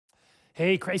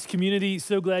Hey, Christ community,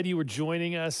 so glad you were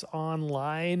joining us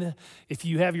online. If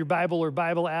you have your Bible or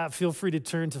Bible app, feel free to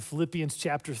turn to Philippians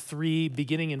chapter 3,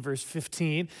 beginning in verse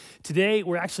 15. Today,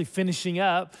 we're actually finishing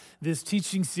up this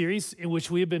teaching series in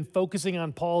which we have been focusing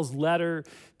on Paul's letter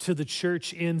to the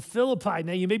church in Philippi.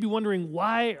 Now, you may be wondering,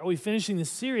 why are we finishing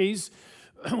this series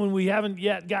when we haven't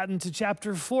yet gotten to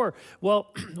chapter 4?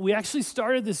 Well, we actually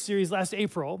started this series last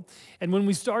April, and when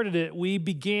we started it, we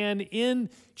began in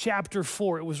chapter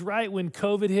 4. It was right when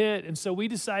COVID hit, and so we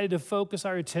decided to focus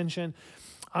our attention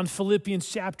on Philippians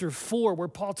chapter 4, where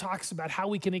Paul talks about how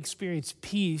we can experience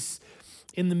peace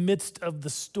in the midst of the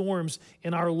storms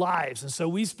in our lives. And so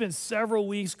we spent several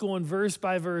weeks going verse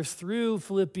by verse through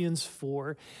Philippians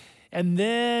 4. And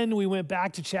then we went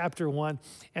back to chapter 1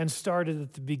 and started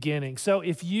at the beginning. So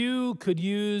if you could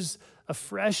use a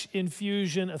fresh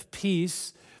infusion of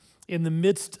peace in the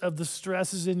midst of the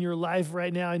stresses in your life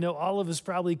right now, I know all of us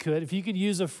probably could. If you could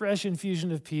use a fresh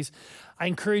infusion of peace, I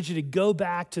encourage you to go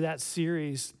back to that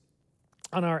series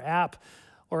on our app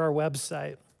or our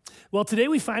website. Well, today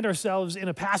we find ourselves in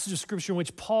a passage of Scripture in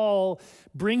which Paul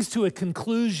brings to a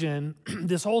conclusion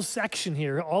this whole section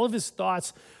here, all of his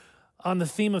thoughts on the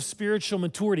theme of spiritual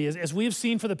maturity. As we have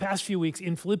seen for the past few weeks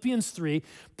in Philippians 3,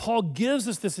 Paul gives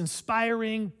us this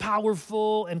inspiring,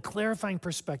 powerful, and clarifying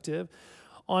perspective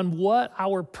on what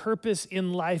our purpose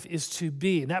in life is to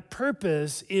be. And that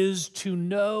purpose is to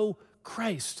know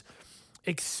Christ,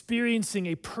 experiencing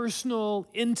a personal,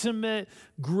 intimate,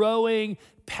 growing,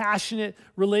 passionate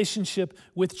relationship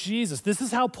with Jesus. This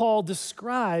is how Paul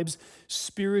describes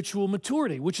spiritual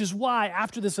maturity, which is why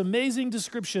after this amazing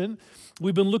description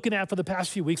we've been looking at for the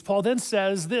past few weeks, Paul then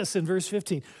says this in verse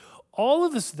 15, all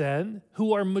of us then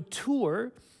who are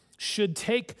mature should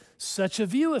take such a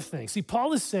view of things. See,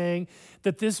 Paul is saying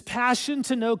that this passion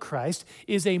to know Christ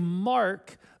is a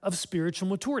mark of spiritual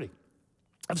maturity,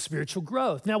 of spiritual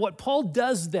growth. Now, what Paul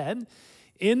does then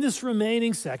in this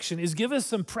remaining section is give us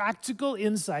some practical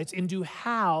insights into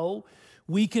how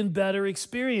we can better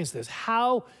experience this,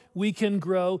 how we can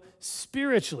grow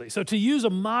spiritually. So to use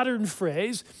a modern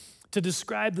phrase to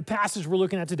describe the passage we're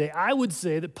looking at today, I would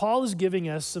say that Paul is giving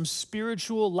us some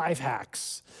spiritual life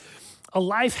hacks. A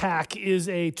life hack is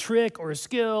a trick or a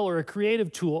skill or a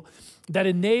creative tool that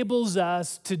enables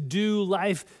us to do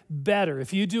life better.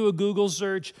 If you do a Google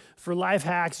search for life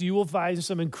hacks, you will find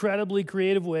some incredibly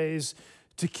creative ways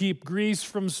to keep grease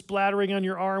from splattering on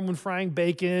your arm when frying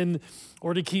bacon,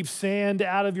 or to keep sand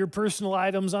out of your personal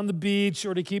items on the beach,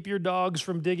 or to keep your dogs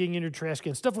from digging in your trash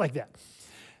can, stuff like that.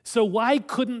 So why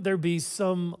couldn't there be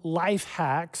some life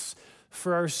hacks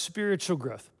for our spiritual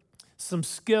growth? Some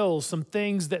skills, some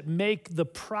things that make the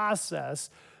process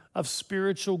of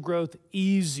spiritual growth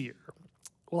easier?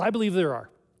 Well, I believe there are.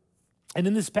 And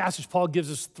in this passage, Paul gives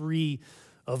us three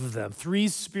of them, three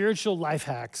spiritual life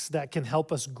hacks that can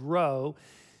help us grow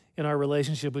in our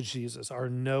relationship with Jesus, our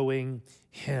knowing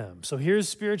him. So here's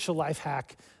spiritual life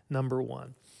hack number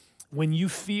one. When you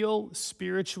feel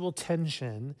spiritual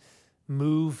tension,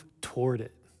 move toward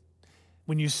it.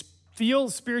 When you feel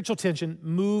spiritual tension,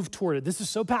 move toward it. This is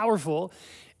so powerful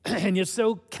and yet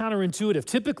so counterintuitive.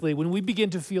 Typically, when we begin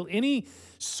to feel any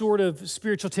sort of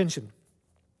spiritual tension,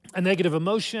 a negative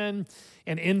emotion,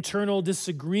 an internal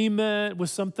disagreement with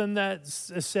something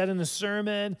that's said in a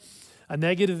sermon, a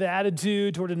negative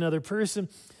attitude toward another person,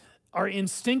 our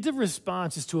instinctive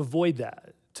response is to avoid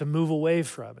that, to move away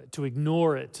from it, to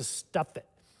ignore it, to stuff it.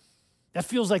 That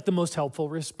feels like the most helpful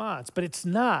response, but it's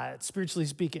not, spiritually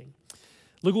speaking.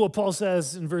 Look at what Paul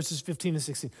says in verses 15 to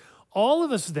 16. All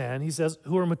of us then, he says,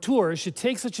 who are mature should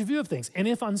take such a view of things. And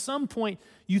if on some point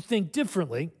you think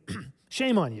differently,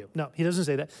 shame on you. No, he doesn't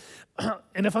say that.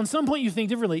 And if on some point you think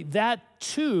differently, that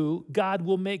too God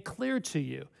will make clear to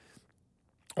you.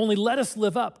 Only let us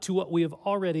live up to what we have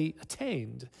already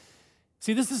attained.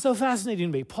 See, this is so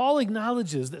fascinating to me. Paul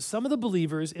acknowledges that some of the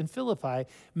believers in Philippi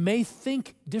may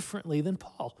think differently than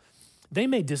Paul. They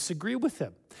may disagree with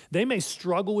him. They may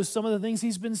struggle with some of the things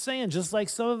he's been saying, just like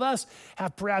some of us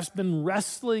have perhaps been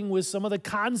wrestling with some of the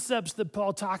concepts that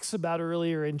Paul talks about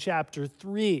earlier in chapter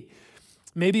 3.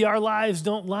 Maybe our lives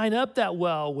don't line up that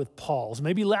well with Paul's.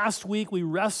 Maybe last week we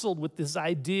wrestled with this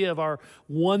idea of our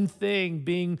one thing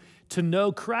being to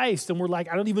know Christ, and we're like,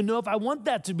 I don't even know if I want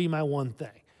that to be my one thing.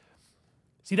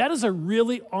 See, that is a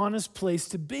really honest place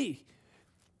to be.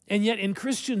 And yet in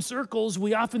Christian circles,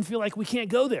 we often feel like we can't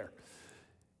go there.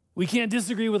 We can't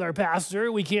disagree with our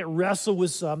pastor. We can't wrestle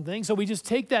with something. So we just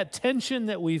take that tension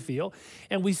that we feel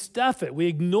and we stuff it. We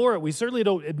ignore it. We certainly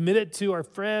don't admit it to our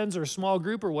friends or small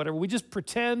group or whatever. We just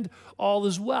pretend all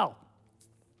is well.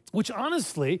 which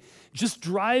honestly just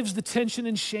drives the tension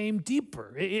and shame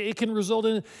deeper. It can result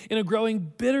in a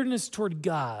growing bitterness toward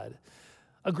God,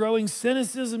 a growing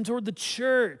cynicism toward the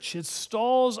church. It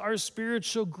stalls our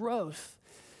spiritual growth.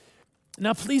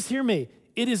 Now, please hear me.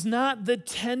 It is not the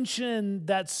tension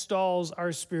that stalls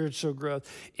our spiritual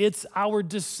growth. It's our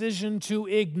decision to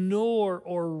ignore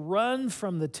or run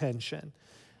from the tension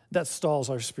that stalls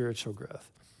our spiritual growth.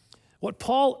 What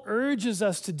Paul urges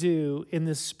us to do in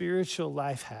this spiritual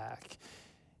life hack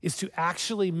is to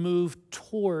actually move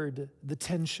toward the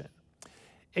tension.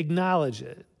 Acknowledge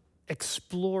it,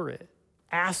 explore it,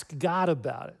 ask God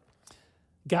about it.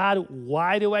 God,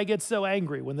 why do I get so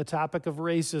angry when the topic of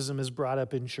racism is brought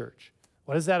up in church?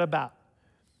 What is that about?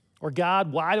 Or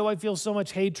God, why do I feel so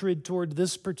much hatred toward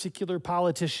this particular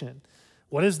politician?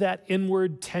 What is that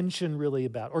inward tension really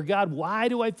about? Or God, why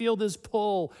do I feel this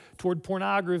pull toward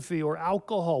pornography or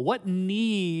alcohol? What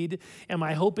need am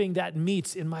I hoping that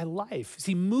meets in my life?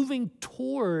 See, moving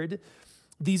toward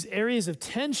these areas of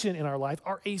tension in our life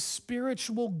are a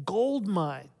spiritual gold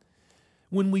mine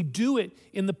when we do it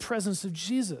in the presence of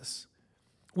Jesus,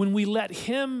 when we let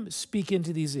him speak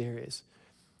into these areas.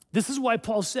 This is why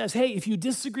Paul says, hey, if you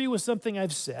disagree with something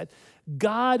I've said,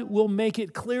 God will make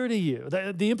it clear to you.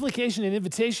 The implication and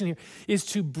invitation here is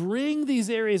to bring these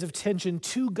areas of tension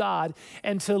to God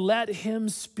and to let him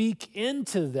speak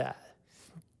into that.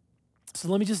 So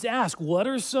let me just ask, what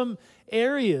are some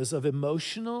areas of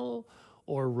emotional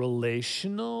or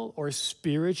relational or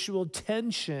spiritual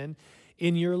tension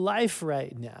in your life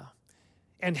right now?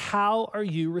 And how are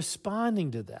you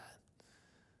responding to that?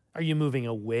 Are you moving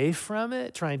away from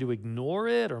it, trying to ignore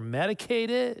it or medicate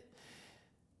it?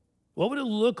 What would it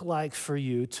look like for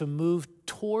you to move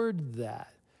toward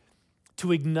that,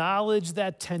 to acknowledge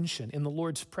that tension in the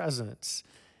Lord's presence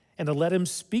and to let him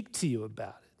speak to you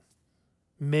about it?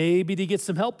 Maybe to get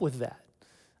some help with that.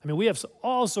 I mean, we have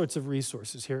all sorts of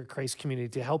resources here at Christ Community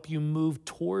to help you move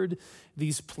toward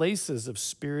these places of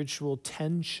spiritual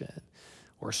tension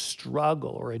or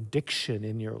struggle or addiction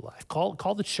in your life.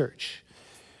 Call the church.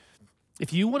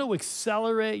 If you want to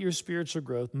accelerate your spiritual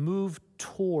growth, move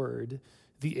toward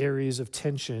the areas of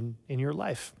tension in your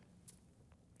life.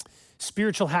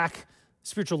 Spiritual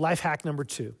life hack number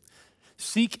 2,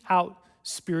 seek out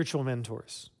spiritual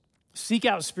mentors. Seek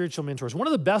out spiritual mentors. One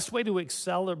of the best ways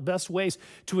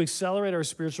to accelerate our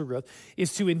spiritual growth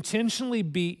is to intentionally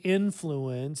be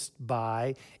influenced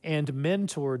by and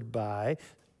mentored by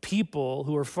people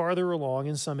who are farther along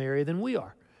in some area than we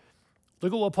are.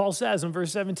 Look at what Paul says in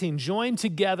verse 17. Join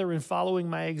together in following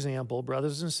my example,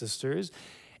 brothers and sisters,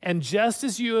 and just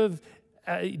as you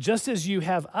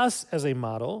have us as a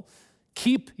model,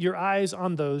 keep your eyes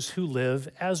on those who live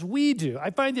as we do.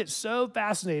 I find it so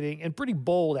fascinating and pretty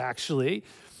bold, actually,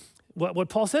 what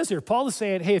Paul says here. Paul is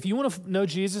saying, hey, if you want to know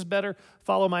Jesus better,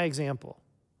 follow my example.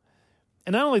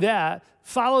 And not only that,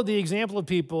 follow the example of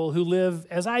people who live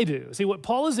as I do. See, what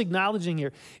Paul is acknowledging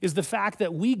here is the fact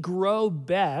that we grow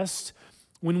best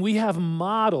when we have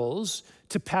models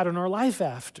to pattern our life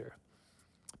after.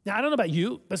 Now, I don't know about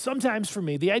you, but sometimes for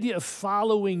me, the idea of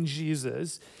following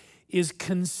Jesus is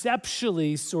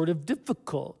conceptually sort of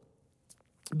difficult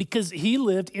because he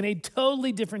lived in a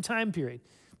totally different time period,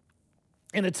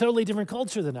 in a totally different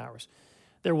culture than ours.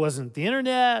 There wasn't the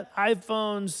internet,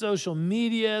 iPhones, social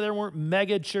media. There weren't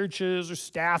mega churches or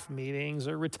staff meetings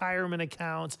or retirement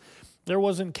accounts. There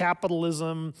wasn't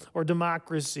capitalism or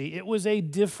democracy. It was a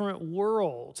different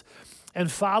world.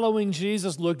 And following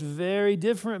Jesus looked very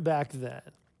different back then.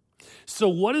 So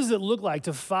what does it look like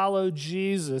to follow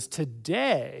Jesus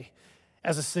today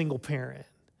as a single parent?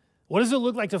 What does it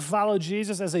look like to follow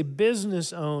Jesus as a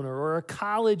business owner or a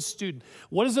college student?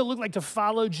 What does it look like to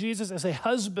follow Jesus as a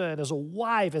husband, as a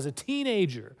wife, as a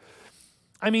teenager?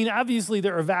 I mean, obviously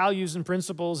there are values and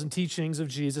principles and teachings of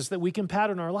Jesus that we can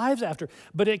pattern our lives after,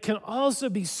 but it can also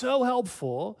be so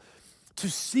helpful to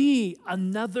see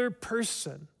another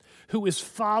person who is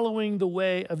following the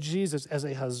way of Jesus as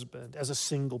a husband, as a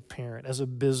single parent, as a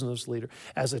business leader,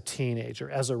 as a teenager,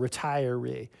 as a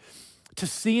retiree. To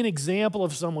see an example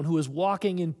of someone who is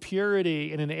walking in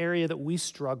purity in an area that we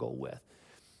struggle with.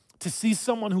 To see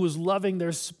someone who is loving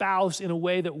their spouse in a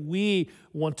way that we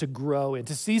want to grow in.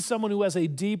 To see someone who has a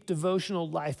deep devotional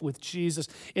life with Jesus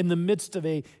in the midst of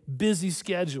a busy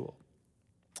schedule.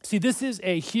 See, this is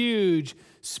a huge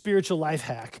spiritual life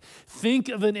hack. Think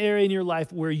of an area in your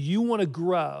life where you want to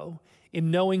grow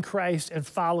in knowing Christ and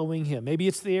following him. Maybe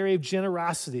it's the area of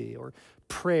generosity or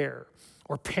prayer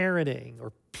or parenting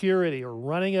or purity or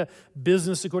running a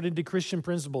business according to Christian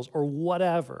principles or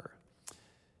whatever.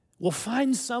 Well,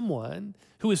 find someone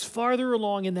who is farther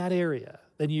along in that area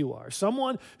than you are,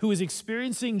 someone who is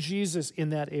experiencing Jesus in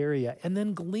that area, and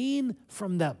then glean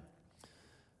from them.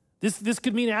 This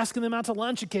could mean asking them out to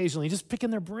lunch occasionally, just picking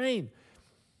their brain.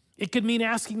 It could mean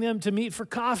asking them to meet for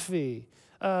coffee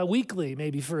weekly,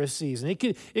 maybe for a season.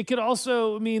 It could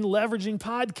also mean leveraging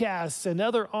podcasts and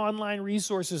other online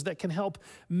resources that can help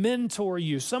mentor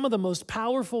you. Some of the most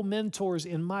powerful mentors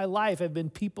in my life have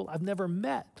been people I've never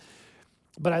met,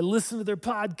 but I listen to their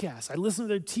podcasts. I listen to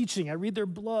their teaching. I read their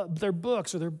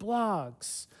books or their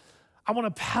blogs. I want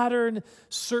to pattern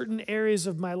certain areas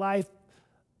of my life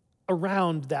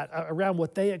around that, around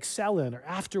what they excel in or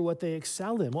after what they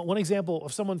excel in. One example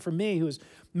of someone for me who has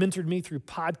mentored me through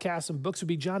podcasts and books would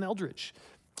be John Eldredge.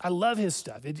 I love his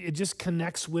stuff. It just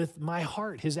connects with my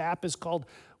heart. His app is called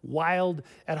Wild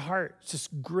at Heart. It's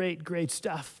just great, great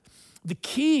stuff. The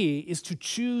key is to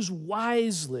choose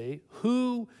wisely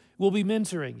who will be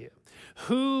mentoring you,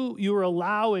 who you're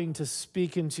allowing to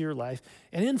speak into your life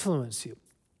and influence you.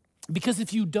 Because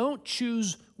if you don't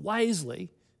choose wisely,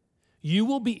 you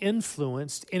will be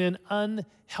influenced in an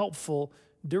unhelpful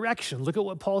direction. Look at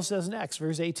what Paul says next,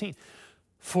 verse 18.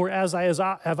 For as I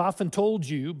have often told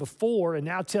you before, and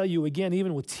now tell you again,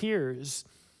 even with tears,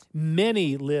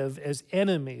 many live as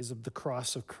enemies of the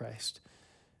cross of Christ.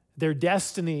 Their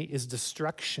destiny is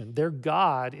destruction. Their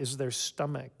God is their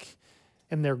stomach,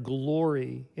 and their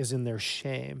glory is in their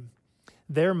shame.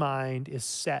 Their mind is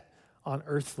set on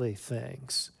earthly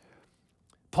things.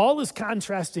 Paul is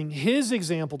contrasting his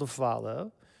example to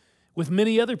follow with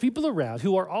many other people around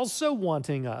who are also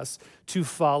wanting us to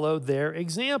follow their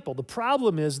example. The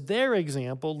problem is their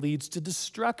example leads to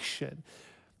destruction.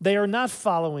 They are not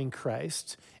following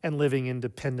Christ and living in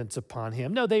dependence upon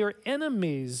him. No, they are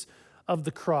enemies of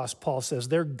the cross, Paul says.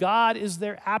 Their God is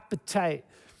their appetite.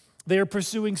 They are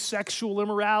pursuing sexual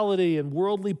immorality and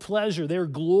worldly pleasure. They're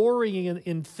glorying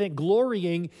in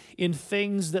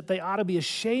things that they ought to be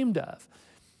ashamed of.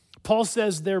 Paul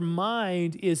says their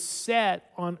mind is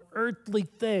set on earthly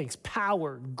things: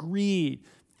 power, greed,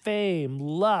 fame,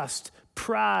 lust,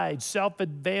 pride,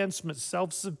 self-advancement,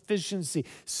 self-sufficiency,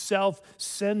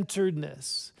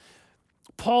 self-centeredness.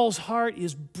 Paul's heart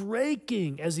is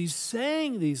breaking as he's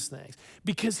saying these things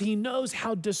because he knows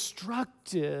how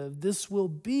destructive this will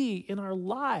be in our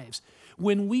lives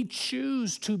when we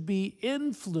choose to be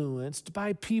influenced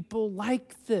by people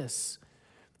like this.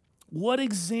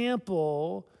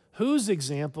 Whose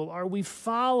example are we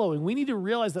following? We need to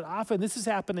realize that often this is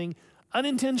happening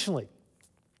unintentionally.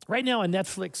 Right now on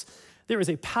Netflix, there is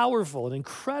a powerful and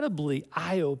incredibly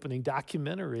eye-opening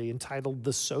documentary entitled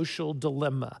The Social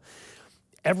Dilemma.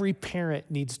 Every parent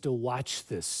needs to watch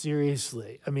this,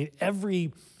 seriously. I mean,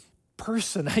 every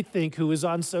person, I think, who is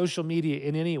on social media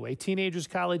in any way, teenagers,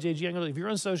 college age, young adults, if you're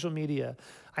on social media,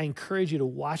 I encourage you to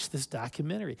watch this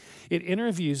documentary. It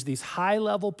interviews these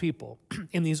high-level people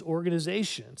in these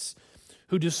organizations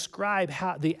who describe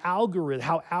how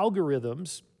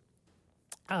algorithms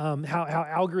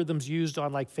used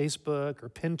on like Facebook or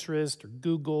Pinterest or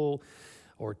Google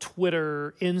or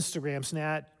Twitter,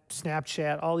 Instagram,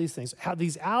 Snapchat, all these things, how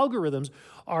these algorithms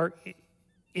are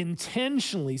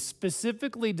intentionally,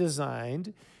 specifically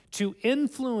designed to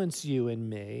influence you and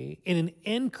me in an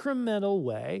incremental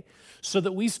way so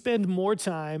that we spend more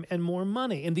time and more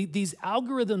money. And these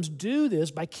algorithms do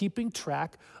this by keeping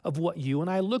track of what you and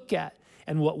I look at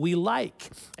and what we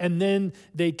like. And then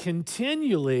they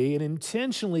continually and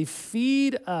intentionally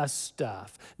feed us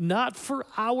stuff, not for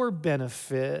our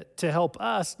benefit to help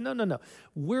us. No.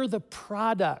 We're the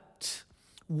product.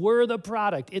 We're the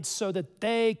product. It's so that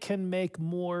they can make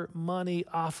more money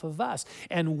off of us.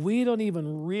 And we don't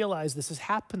even realize this is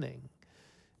happening.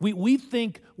 We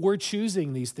think we're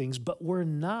choosing these things, but we're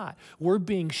not. We're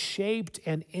being shaped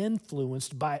and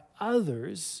influenced by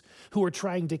others who are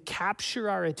trying to capture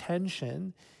our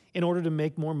attention in order to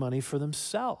make more money for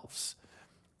themselves.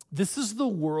 This is the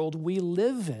world we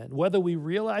live in. Whether we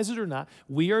realize it or not,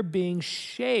 we are being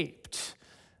shaped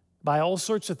by all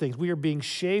sorts of things. We are being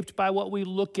shaped by what we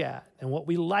look at and what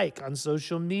we like on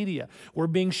social media. We're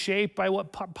being shaped by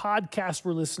what podcasts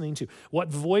we're listening to, what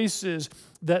voices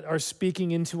that are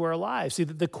speaking into our lives. See,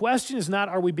 the question is not,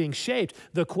 are we being shaped?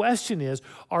 The question is,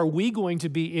 are we going to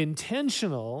be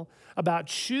intentional about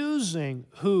choosing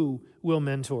who will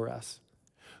mentor us?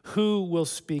 Who will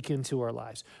speak into our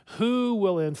lives? Who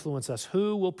will influence us?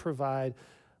 Who will provide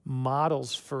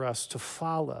models for us to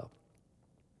follow?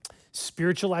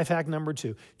 Spiritual life hack number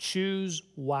 2, choose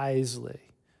wisely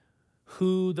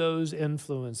who those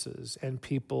influences and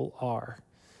people are,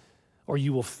 or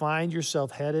you will find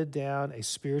yourself headed down a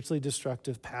spiritually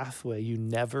destructive pathway you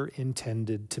never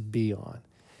intended to be on.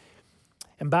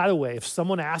 And by the way, if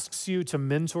someone asks you to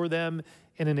mentor them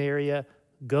in an area,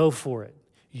 go for it.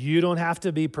 You don't have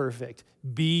to be perfect.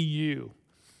 Be you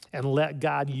and let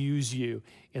God use you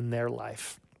in their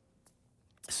life.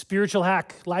 Spiritual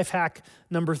hack, life hack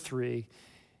number 3,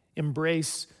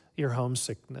 embrace your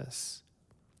homesickness.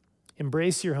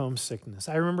 Embrace your homesickness.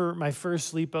 I remember my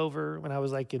first sleepover when I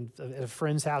was at a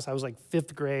friend's house. I was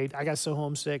 5th grade. I got so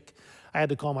homesick, I had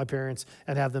to call my parents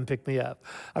and have them pick me up.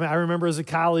 I remember as a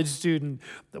college student,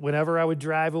 that whenever I would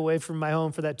drive away from my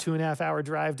home for that 2.5-hour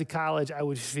drive to college, I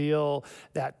would feel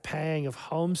that pang of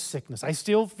homesickness. I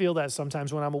still feel that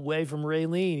sometimes when I'm away from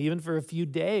Raylene, even for a few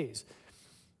days.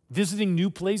 Visiting new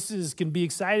places can be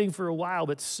exciting for a while,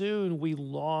 but soon we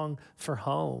long for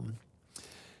home.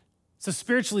 So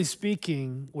spiritually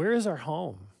speaking, where is our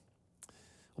home?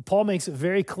 Well, Paul makes it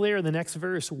very clear in the next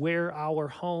verse where our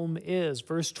home is.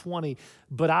 Verse 20,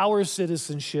 but our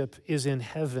citizenship is in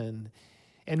heaven,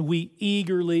 and we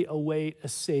eagerly await a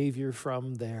Savior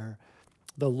from there,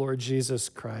 the Lord Jesus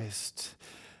Christ.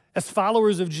 As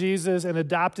followers of Jesus and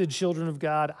adopted children of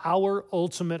God, our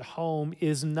ultimate home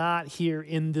is not here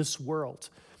in this world.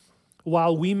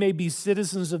 While we may be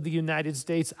citizens of the United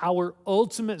States, our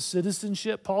ultimate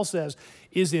citizenship, Paul says,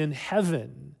 is in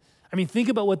heaven. Think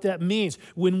about what that means.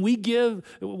 While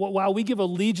we give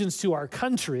allegiance to our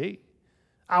country,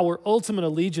 our ultimate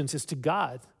allegiance is to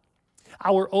God.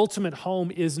 Our ultimate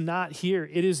home is not here.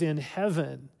 It is in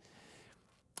heaven.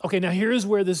 Okay, now here's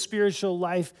where the spiritual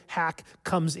life hack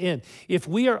comes in. If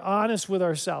we are honest with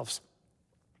ourselves,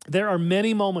 there are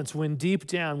many moments when deep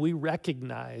down we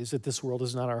recognize that this world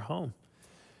is not our home.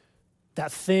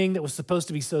 That thing that was supposed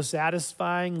to be so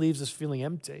satisfying leaves us feeling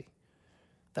empty.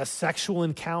 That sexual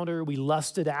encounter we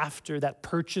lusted after, that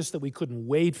purchase that we couldn't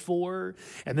wait for,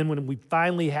 and then when we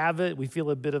finally have it, we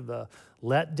feel a bit of a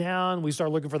letdown. We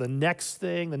start looking for the next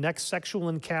thing, the next sexual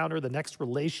encounter, the next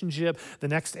relationship, the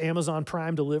next Amazon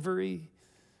Prime delivery.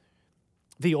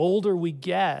 The older we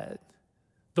get,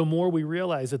 the more we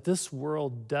realize that this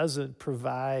world doesn't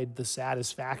provide the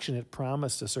satisfaction it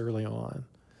promised us early on.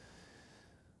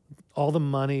 All the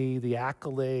money, the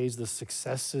accolades, the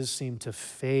successes seem to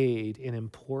fade in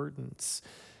importance.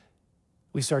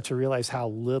 We start to realize how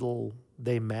little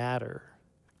they matter.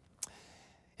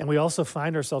 And we also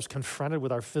find ourselves confronted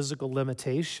with our physical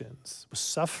limitations, with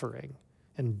suffering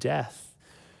and death.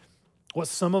 What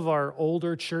some of our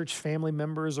older church family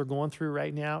members are going through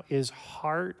right now is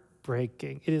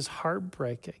heartbreaking. It is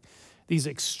heartbreaking. These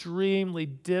extremely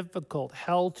difficult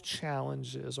health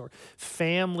challenges or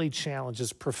family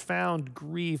challenges, profound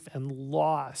grief and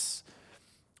loss,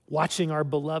 watching our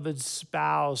beloved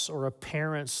spouse or a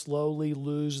parent slowly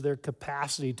lose their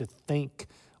capacity to think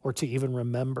or to even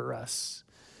remember us,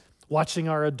 watching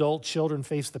our adult children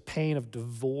face the pain of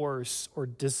divorce or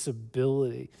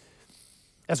disability.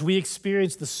 As we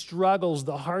experience the struggles,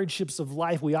 the hardships of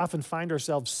life, we often find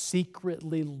ourselves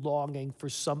secretly longing for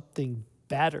something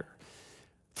better,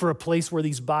 for a place where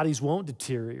these bodies won't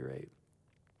deteriorate,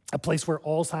 a place where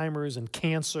Alzheimer's and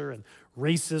cancer and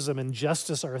racism and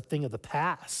injustice are a thing of the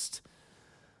past,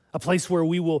 a place where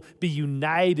we will be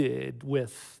united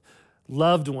with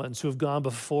loved ones who have gone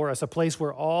before us, a place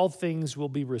where all things will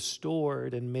be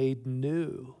restored and made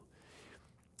new.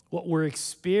 What we're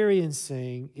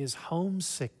experiencing is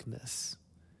homesickness.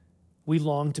 We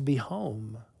long to be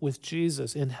home with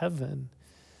Jesus in heaven.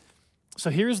 So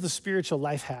here's the spiritual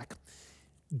life hack.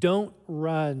 Don't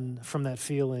run from that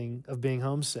feeling of being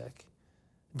homesick.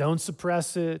 Don't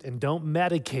suppress it and don't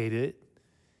medicate it.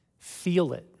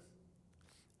 Feel it.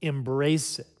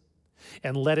 Embrace it.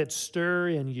 And let it stir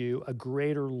in you a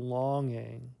greater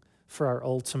longing for our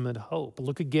ultimate hope.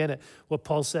 Look again at what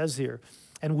Paul says here.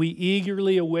 And we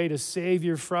eagerly await a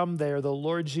Savior from there, the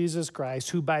Lord Jesus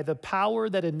Christ, who by the power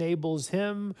that enables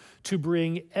him to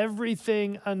bring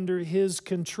everything under his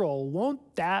control.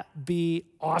 Won't that be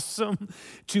awesome?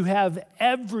 To have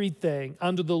everything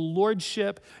under the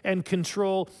lordship and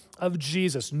control of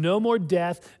Jesus. No more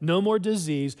death, no more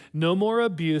disease, no more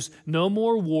abuse, no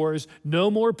more wars,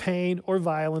 no more pain or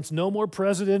violence, no more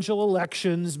presidential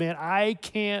elections. Man, I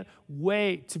can't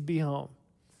wait to be home.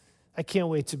 I can't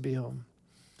wait to be home.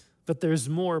 But there's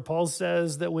more. Paul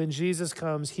says that when Jesus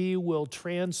comes, he will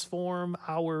transform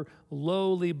our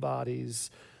lowly bodies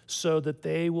so that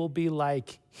they will be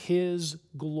like his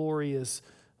glorious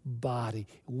body.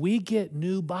 We get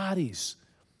new bodies,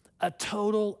 a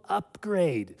total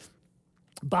upgrade.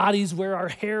 Bodies where our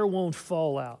hair won't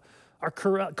fall out, our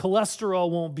cholesterol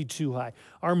won't be too high,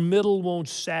 our middle won't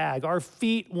sag, our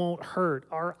feet won't hurt,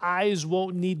 our eyes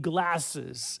won't need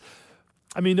glasses.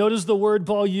 I mean, notice the word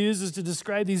Paul uses to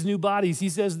describe these new bodies. He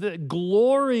says that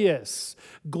glorious,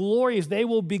 glorious. They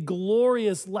will be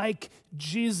glorious like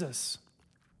Jesus.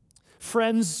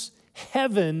 Friends,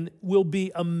 heaven will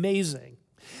be amazing.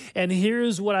 And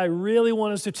here's what I really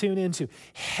want us to tune into.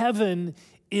 Heaven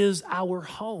is our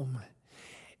home,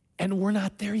 and we're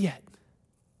not there yet.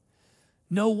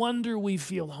 No wonder we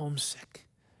feel homesick.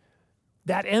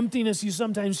 That emptiness you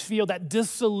sometimes feel, that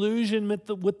disillusionment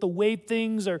with the way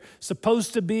things are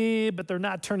supposed to be, but they're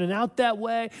not turning out that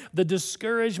way, the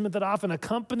discouragement that often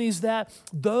accompanies that,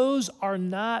 those are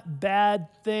not bad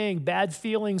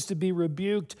feelings to be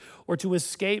rebuked or to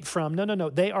escape from. No.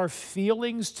 They are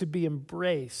feelings to be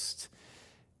embraced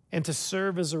and to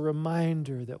serve as a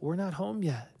reminder that we're not home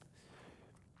yet.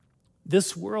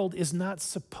 This world is not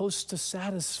supposed to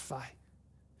satisfy.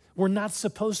 We're not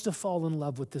supposed to fall in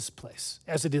love with this place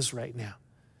as it is right now.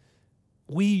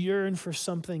 We yearn for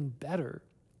something better,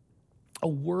 a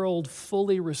world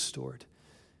fully restored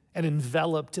and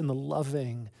enveloped in the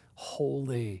loving,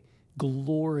 holy,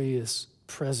 glorious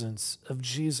presence of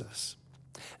Jesus.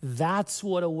 That's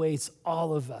what awaits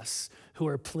all of us who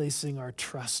are placing our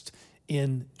trust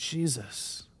in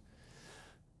Jesus.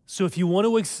 So if you want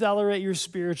to accelerate your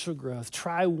spiritual growth,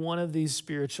 try one of these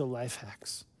spiritual life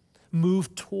hacks.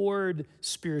 Move toward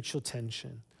spiritual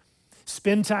tension.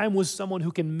 Spend time with someone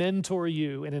who can mentor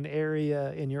you in an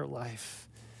area in your life.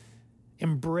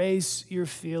 Embrace your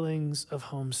feelings of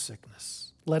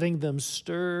homesickness, letting them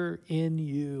stir in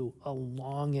you a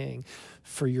longing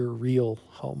for your real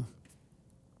home.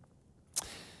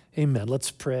 Amen. Let's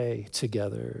pray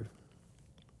together.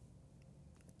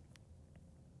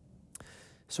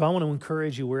 So I want to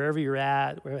encourage you wherever you're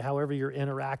at, however you're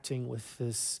interacting with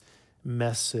this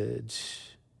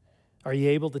message. Are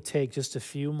you able to take just a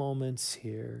few moments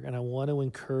here? And I want to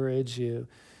encourage you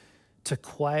to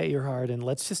quiet your heart and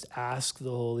let's just ask the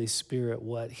Holy Spirit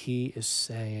what he is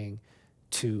saying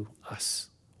to us.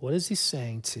 What is he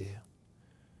saying to you?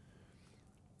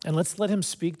 And let's let him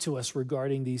speak to us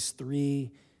regarding these three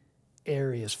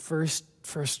areas.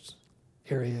 First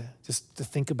area, just to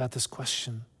think about this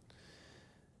question.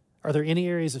 Are there any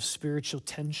areas of spiritual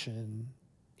tension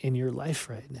in your life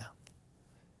right now?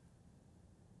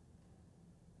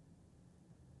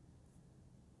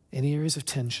 Any areas of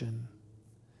tension?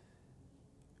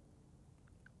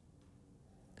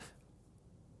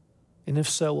 And if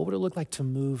so, what would it look like to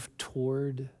move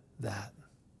toward that?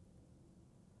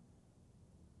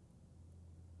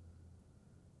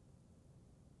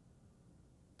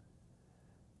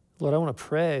 Lord, I want to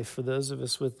pray for those of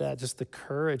us with that, just the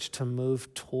courage to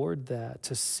move toward that,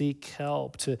 to seek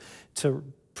help, to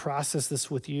process this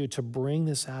with you, to bring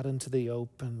this out into the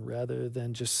open rather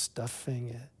than just stuffing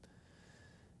it.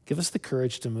 Give us the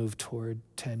courage to move toward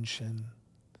tension,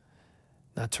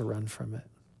 not to run from it.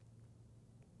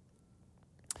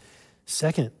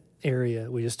 Second area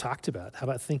we just talked about. How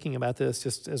about thinking about this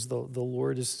just as the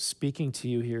Lord is speaking to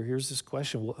you here? Here's this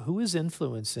question. Who is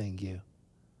influencing you?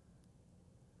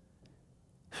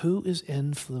 Who is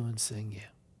influencing you?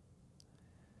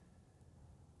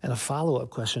 And a follow-up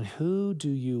question, who do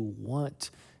you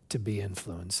want to be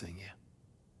influencing you?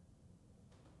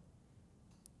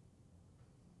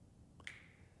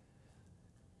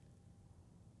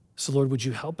 So Lord, would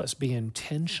you help us be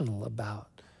intentional about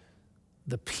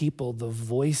the people, the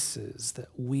voices that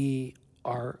we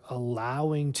are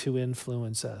allowing to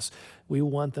influence us? We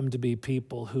want them to be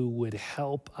people who would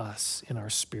help us in our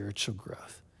spiritual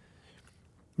growth,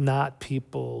 not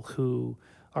people who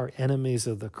are enemies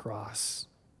of the cross,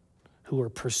 who are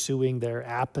pursuing their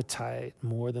appetite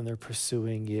more than they're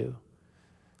pursuing you.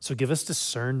 So give us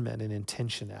discernment and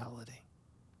intentionality.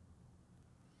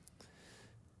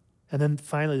 And then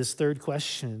finally, this third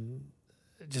question,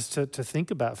 just to think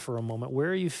about for a moment, where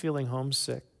are you feeling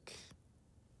homesick?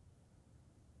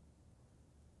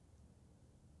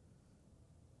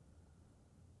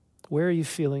 Where are you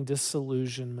feeling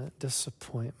disillusionment,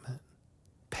 disappointment,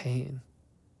 pain?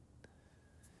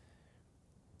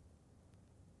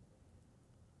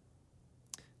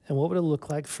 And what would it look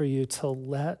like for you to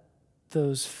let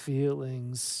those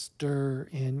feelings stir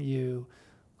in you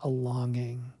a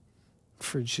longing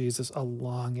for Jesus, a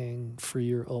longing for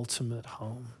your ultimate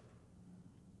home?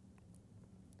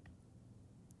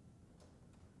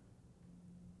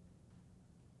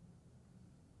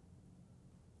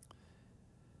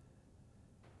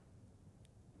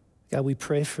 God, we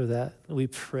pray for that. We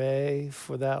pray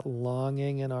for that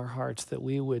longing in our hearts, that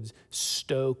we would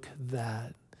stoke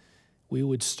that. We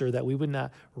would stir that. We would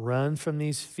not run from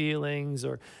these feelings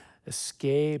or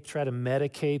escape, try to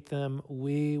medicate them,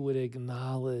 we would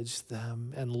acknowledge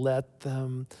them and let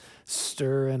them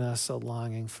stir in us a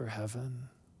longing for heaven.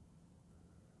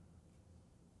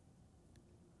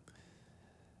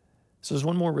 So there's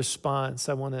one more response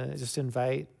I want to just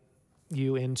invite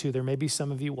you into. There may be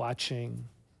some of you watching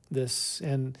this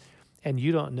and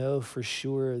you don't know for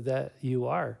sure that you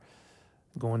are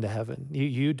going to heaven.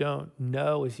 You don't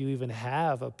know if you even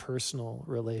have a personal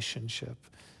relationship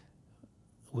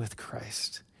with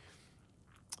Christ.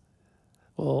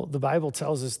 Well, the Bible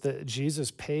tells us that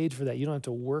Jesus paid for that. You don't have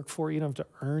to work for it. You don't have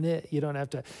to earn it. You don't have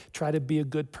to try to be a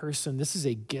good person. This is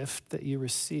a gift that you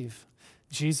receive.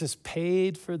 Jesus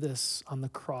paid for this on the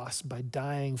cross by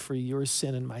dying for your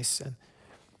sin and my sin.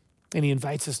 And he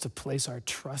invites us to place our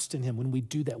trust in him. When we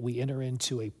do that, we enter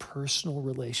into a personal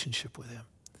relationship with him,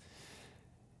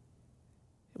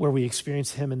 where we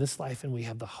experience him in this life and we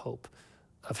have the hope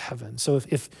of heaven. So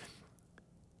if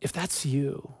that's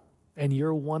you and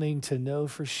you're wanting to know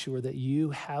for sure that you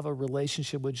have a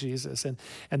relationship with Jesus and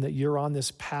that you're on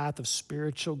this path of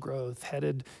spiritual growth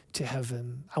headed to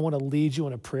heaven, I want to lead you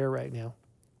in a prayer right now.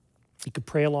 You can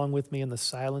pray along with me in the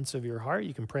silence of your heart.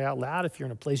 You can pray out loud if you're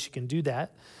in a place you can do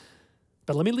that.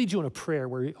 But let me lead you in a prayer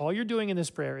where all you're doing in this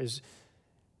prayer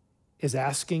is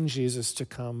asking Jesus to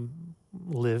come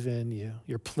live in you.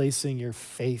 You're placing your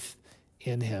faith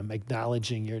in him,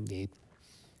 acknowledging your need.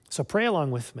 So pray along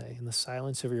with me in the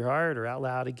silence of your heart or out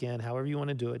loud again, however you want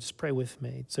to do it. Just pray with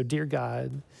me. So, dear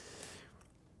God,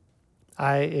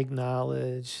 I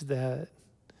acknowledge that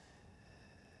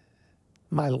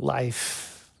my life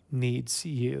needs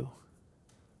you.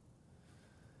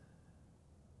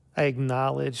 I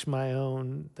acknowledge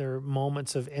there are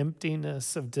moments of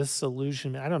emptiness, of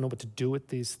disillusionment. I don't know what to do with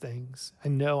these things. I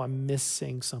know I'm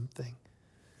missing something.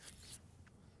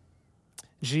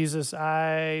 Jesus,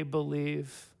 I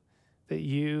believe that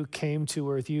you came to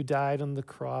earth, you died on the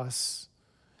cross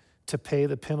to pay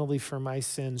the penalty for my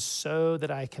sins so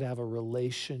that I could have a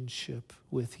relationship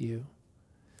with you.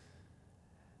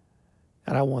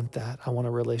 And I want that. I want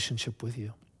a relationship with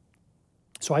you.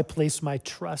 So I place my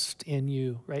trust in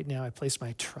you right now. I place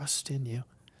my trust in you.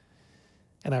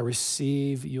 And I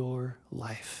receive your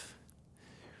life.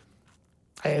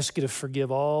 I ask you to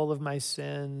forgive all of my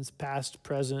sins, past,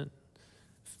 present,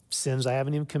 sins I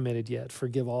haven't even committed yet.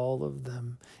 Forgive all of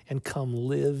them and come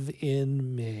live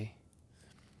in me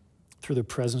through the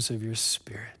presence of your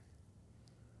Spirit.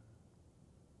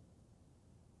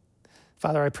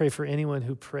 Father, I pray for anyone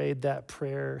who prayed that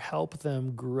prayer. Help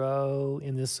them grow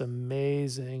in this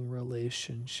amazing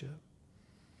relationship,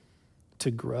 to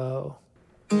grow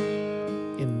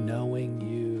in knowing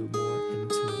you more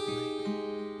intimately.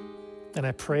 And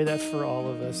I pray that for all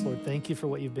of us. Lord, thank you for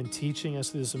what you've been teaching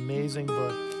us through this amazing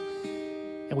book.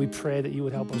 And we pray that you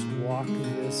would help us walk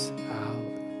this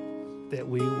out, that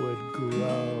we would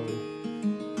grow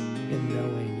in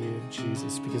knowing you,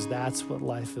 Jesus, because that's what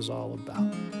life is all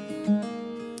about.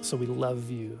 So we love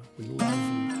you. We love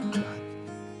you, God.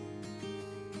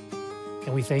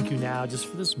 And we thank you now just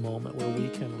for this moment where we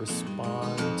can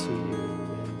respond to you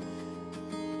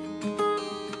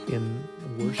in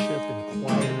worship and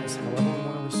quietness, however we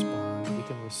want to respond. We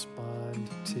can respond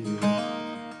to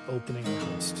opening our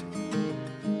hearts to you.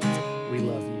 We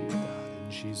love you, God,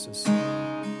 in Jesus' name.